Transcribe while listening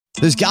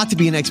There's got to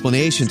be an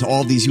explanation to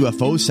all these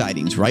UFO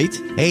sightings, right?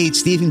 Hey,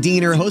 it's Stephen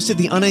Diener, host of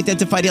the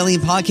Unidentified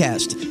Alien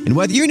Podcast. And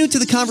whether you're new to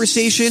the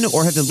conversation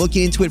or have been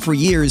looking into it for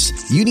years,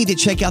 you need to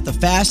check out the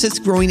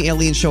fastest growing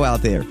alien show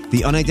out there,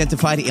 the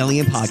Unidentified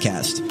Alien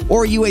Podcast,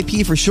 or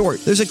UAP for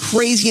short. There's a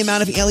crazy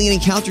amount of alien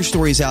encounter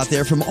stories out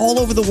there from all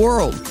over the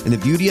world. And the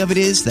beauty of it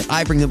is that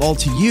I bring them all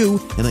to you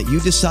and let you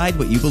decide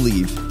what you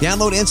believe.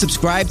 Download and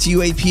subscribe to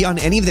UAP on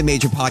any of the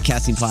major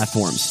podcasting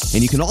platforms.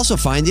 And you can also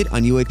find it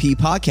on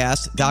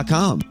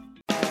UAPpodcast.com.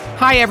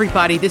 Hi,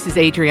 everybody. This is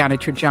Adriana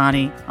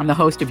Trajani. I'm the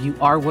host of You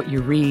Are What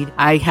You Read.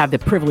 I have the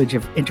privilege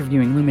of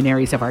interviewing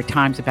luminaries of our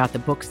times about the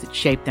books that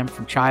shaped them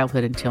from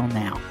childhood until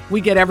now.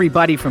 We get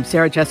everybody from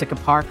Sarah Jessica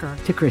Parker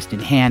to Kristen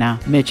Hanna,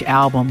 Mitch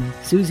Albom,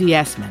 Susie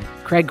Essman,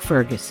 Craig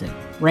Ferguson,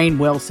 Rainn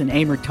Wilson,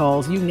 Amor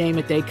Tolls, you name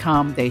it, they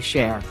come, they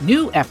share.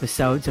 New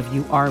episodes of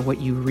You Are What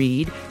You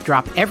Read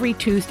drop every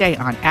Tuesday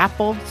on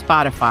Apple,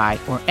 Spotify,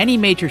 or any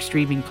major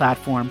streaming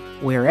platform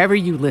wherever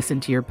you listen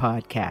to your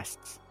podcasts.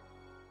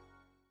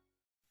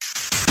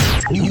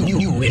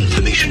 New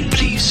information,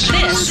 please.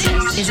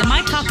 This is a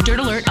My Talk Dirt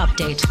Alert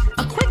update.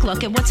 A quick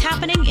look at what's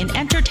happening in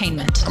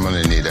entertainment. I'm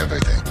gonna need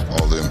everything,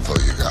 all the info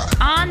you got.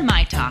 On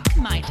My Talk.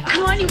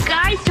 Come on, you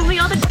guys, give me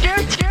all the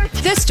dirt.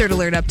 This Dirt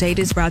Alert update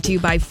is brought to you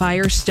by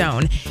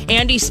Firestone.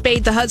 Andy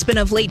Spade, the husband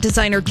of late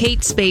designer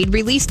Kate Spade,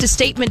 released a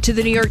statement to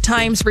the New York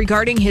Times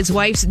regarding his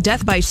wife's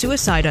death by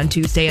suicide on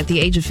Tuesday at the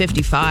age of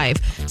 55.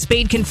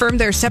 Spade confirmed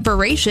their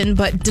separation,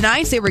 but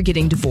denies they were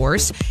getting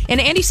divorced. And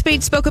Andy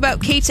Spade spoke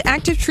about Kate's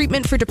active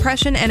treatment for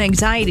depression and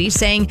anxiety,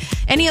 saying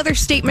any other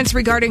statements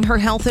regarding her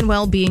health and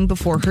well-being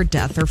before her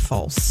death are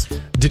false.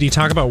 Did he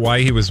talk about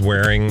why he was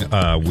wearing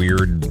a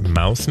weird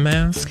mouse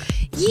mask?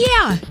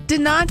 Yeah, did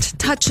not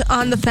touch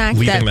on the fact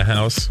that leaving the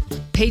house.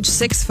 Page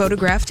 6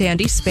 photographed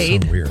Andy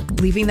Spade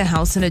leaving the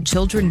house in a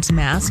children's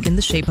mask in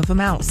the shape of a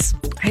mouse.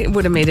 I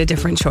would have made a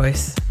different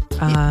choice.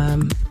 I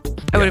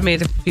would have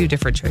made a few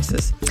different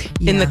choices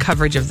in the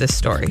coverage of this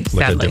story. Like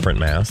sadly. a different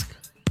mask?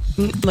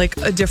 Like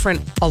a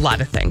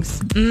lot of things.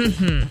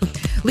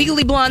 Mm-hmm.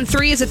 Legally Blonde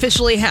 3 is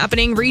officially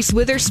happening. Reese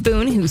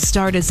Witherspoon, who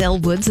starred as Elle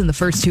Woods in the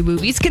first two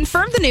movies,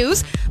 confirmed the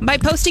news by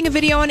posting a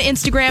video on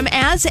Instagram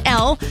as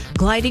Elle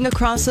gliding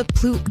across a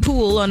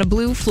pool on a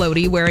blue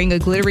floaty wearing a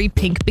glittery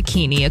pink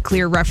bikini, a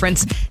clear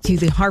reference to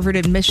the Harvard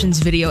admissions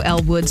video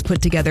Elle Woods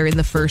put together in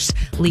the first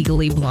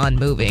Legally Blonde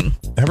movie.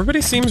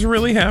 Everybody seems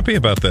really happy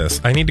about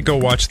this. I need to go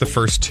watch the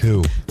first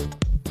two.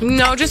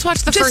 No, just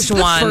watch the first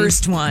one.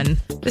 First one.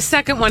 The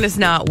second one is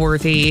not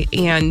worthy,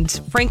 and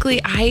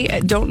frankly, I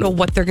don't know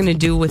what they're going to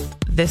do with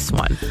this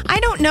one. I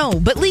don't know,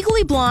 but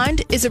Legally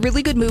Blonde is a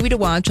really good movie to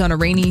watch on a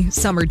rainy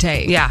summer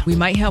day. Yeah. We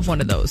might have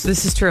one of those.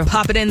 This is true.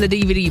 Pop it in the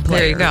DVD player.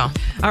 There you go.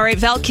 All right,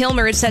 Val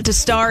Kilmer is set to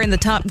star in the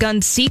Top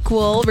Gun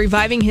sequel,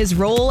 reviving his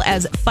role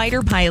as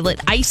fighter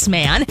pilot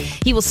Iceman.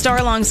 He will star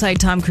alongside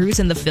Tom Cruise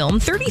in the film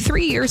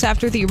 33 years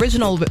after the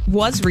original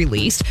was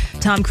released.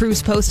 Tom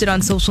Cruise posted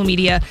on social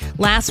media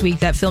last week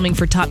that filming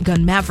for Top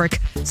Gun Maverick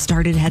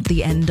started at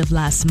the end of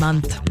last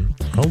month.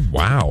 Oh,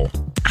 wow.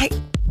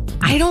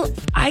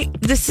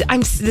 This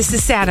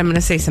is sad. I'm going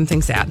to say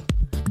something sad.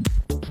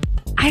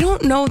 I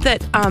don't know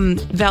that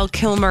Val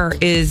Kilmer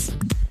is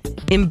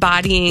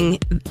embodying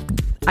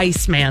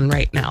Iceman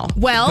right now.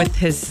 Well, with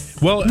his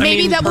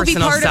maybe that will be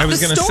part of the story. I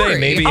was going to say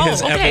maybe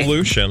his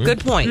evolution. Good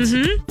point.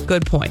 Mm-hmm.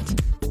 Good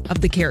point of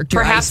the character.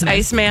 Perhaps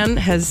Iceman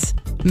has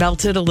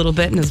melted a little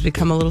bit and has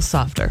become a little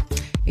softer.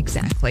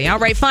 Exactly. All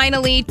right.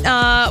 Finally,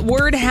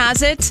 word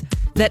has it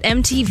that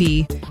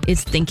MTV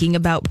is thinking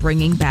about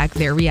bringing back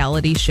their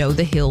reality show,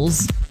 The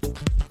Hills.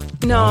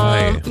 No.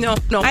 I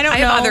don't know. I have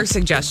know. other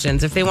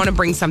suggestions if they want to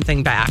bring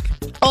something back.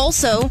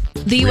 Also,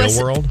 the Real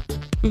US World?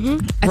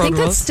 Mm-hmm. I think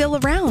that's still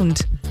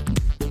around.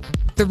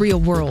 The Real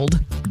World.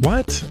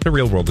 What? The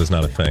Real World is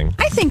not a thing.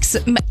 I think so.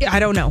 I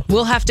don't know.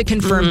 We'll have to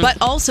confirm. Mm-hmm. But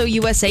also,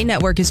 USA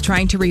Network is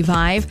trying to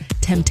revive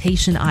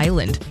Temptation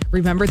Island.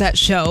 Remember that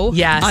show?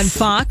 Yes. On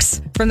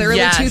Fox from the early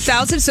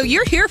 2000s? So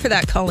you're here for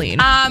that, Colleen.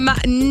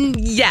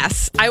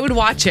 Yes. I would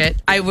watch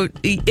it.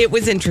 It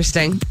was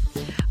interesting.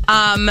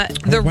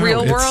 The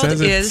Real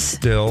World is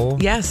still...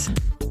 Yes.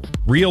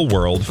 Real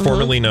World,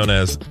 formerly known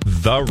as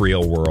The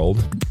Real World.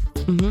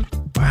 Mm-hmm.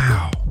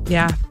 Wow.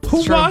 Yeah.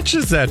 Who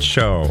watches that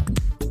show?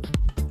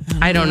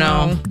 I don't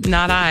know.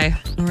 Not I.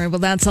 All right. Well,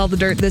 that's all the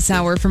dirt this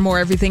hour. For more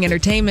Everything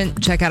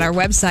Entertainment, check out our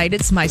website.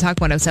 It's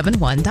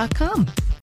mytalk1071.com.